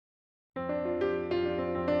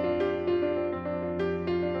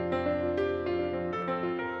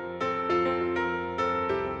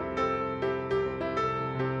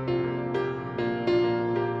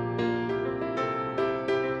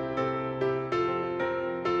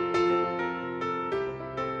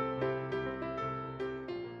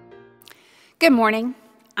Good morning.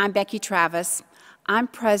 I'm Becky Travis. I'm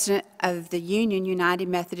president of the Union United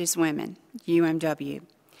Methodist Women, UMW.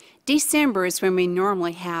 December is when we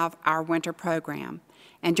normally have our winter program,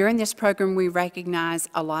 and during this program we recognize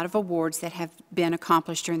a lot of awards that have been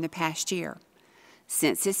accomplished during the past year.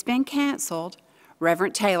 Since it's been canceled,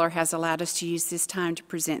 Reverend Taylor has allowed us to use this time to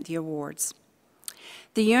present the awards.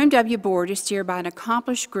 The UMW board is chaired by an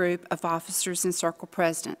accomplished group of officers and circle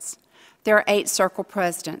presidents. There are 8 circle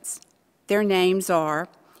presidents. Their names are,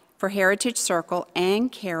 for Heritage Circle, Ann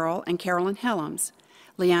Carroll and Carolyn Helms;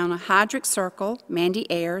 Leona Hydrick Circle, Mandy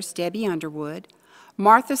Ayers, Debbie Underwood;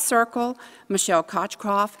 Martha Circle, Michelle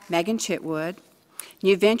Kochcroft, Megan Chitwood;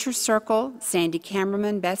 New Venture Circle, Sandy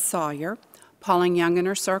Cameraman, Beth Sawyer; Pauline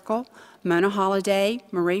Youngener Circle, Mona Holliday,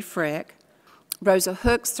 Marie Frick; Rosa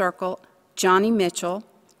Hook Circle, Johnny Mitchell;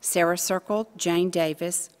 Sarah Circle, Jane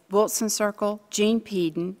Davis; Wilson Circle, Jean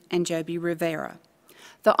Peden, and Joby Rivera.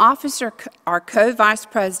 The officers are co-vice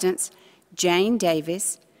presidents Jane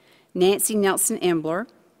Davis, Nancy Nelson Embler;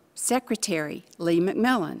 secretary Lee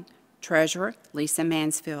McMillan; treasurer Lisa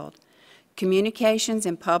Mansfield; communications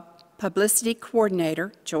and publicity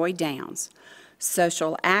coordinator Joy Downs;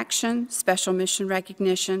 social action, special mission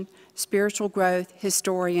recognition, spiritual growth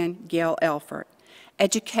historian Gail Elford;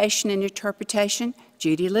 education and interpretation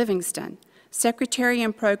Judy Livingston; secretary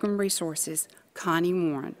and program resources Connie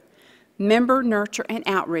Warren; member nurture and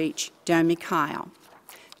outreach Domi Kyle.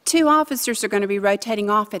 2 officers are going to be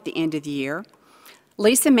rotating off at the end of the year.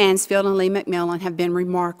 Lisa Mansfield and Lee McMillan have been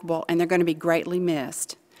remarkable, and they're going to be greatly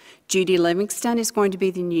missed. Judy Livingston is going to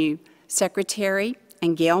be the new secretary,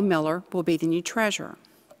 and Gail Miller will be the new treasurer.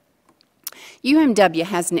 UMW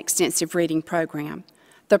has an extensive reading program.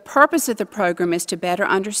 The purpose of the program is to better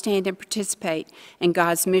understand and participate in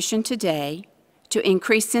God's mission today, to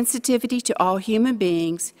increase sensitivity to all human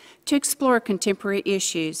beings, to explore contemporary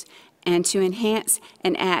issues, and to enhance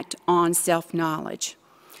and act on self-knowledge.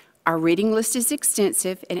 Our reading list is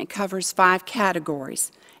extensive, and it covers 5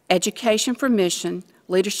 categories: education for mission,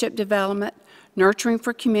 leadership development, nurturing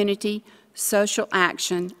for community, social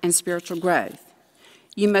action, and spiritual growth.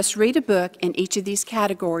 You must read a book in each of these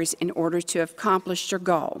categories in order to accomplish your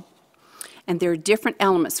goal, and there are different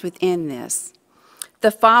elements within this. The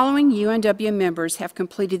following UNW members have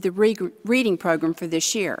completed the reading program for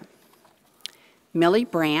this year: Millie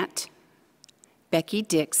Brandt, Becky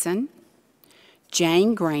Dixon,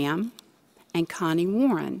 Jane Graham, and Connie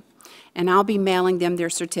Warren, and I'll be mailing them their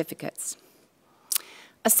certificates.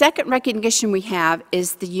 A second recognition we have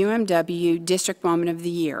is the UMW District Woman of the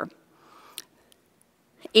Year.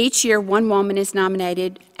 Each year, one woman is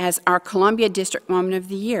nominated as our Columbia District Woman of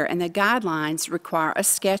the Year, and the guidelines require a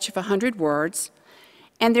sketch of 100 words,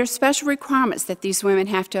 and there are special requirements that these women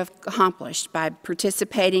have to have accomplished by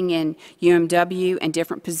participating in UMW and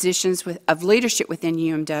different positions of leadership within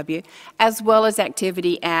UMW, as well as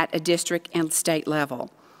activity at a district and state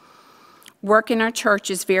level. Work in our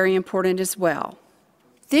church is very important as well.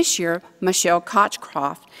 This year, Michelle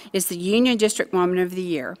Kochcroft is the Union District Woman of the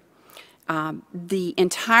Year. The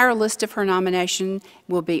entire list of her nomination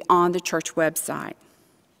will be on the church website.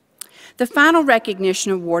 The final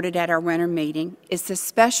recognition awarded at our winter meeting is the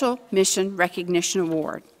Special Mission Recognition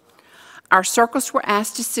Award. Our circles were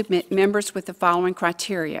asked to submit members with the following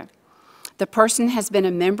criteria: the person has been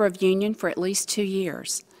a member of Union for at least 2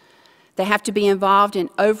 years. They have to be involved in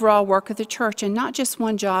overall work of the church, and not just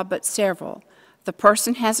one job, but several. The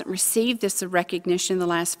person hasn't received this recognition in the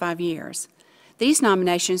last 5 years. These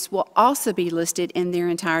nominations will also be listed in their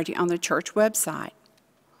entirety on the church website.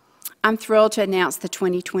 I'm thrilled to announce the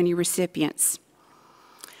 2020 recipients.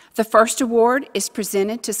 The first award is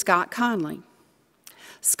presented to Scott Conley.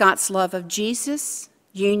 Scott's love of Jesus,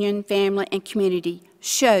 Union, family, and community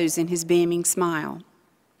shows in his beaming smile.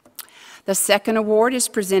 The second award is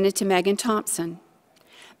presented to Megan Thompson.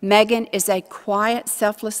 Megan is a quiet,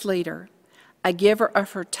 selfless leader, a giver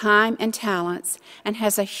of her time and talents, and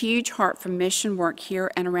has a huge heart for mission work here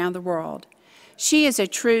and around the world. She is a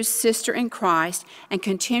true sister in Christ and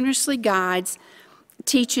continuously guides,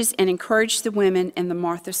 teaches, and encourages the women in the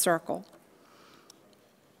Martha Circle.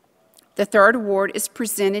 The third award is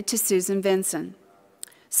presented to Susan Vinson.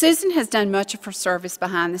 Susan has done much of her service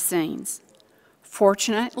behind the scenes.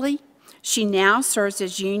 Fortunately, she now serves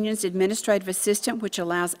as Union's administrative assistant, which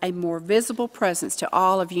allows a more visible presence to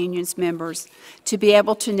all of Union's members to be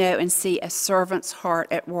able to know and see a servant's heart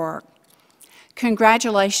at work.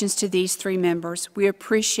 Congratulations to these 3 members. We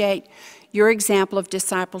appreciate your example of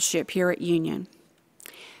discipleship here at Union.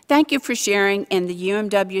 Thank you for sharing in the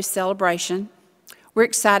UMW celebration. We're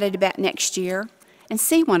excited about next year, and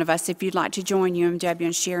see one of us if you'd like to join UMW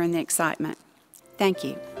and share in the excitement. Thank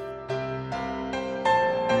you.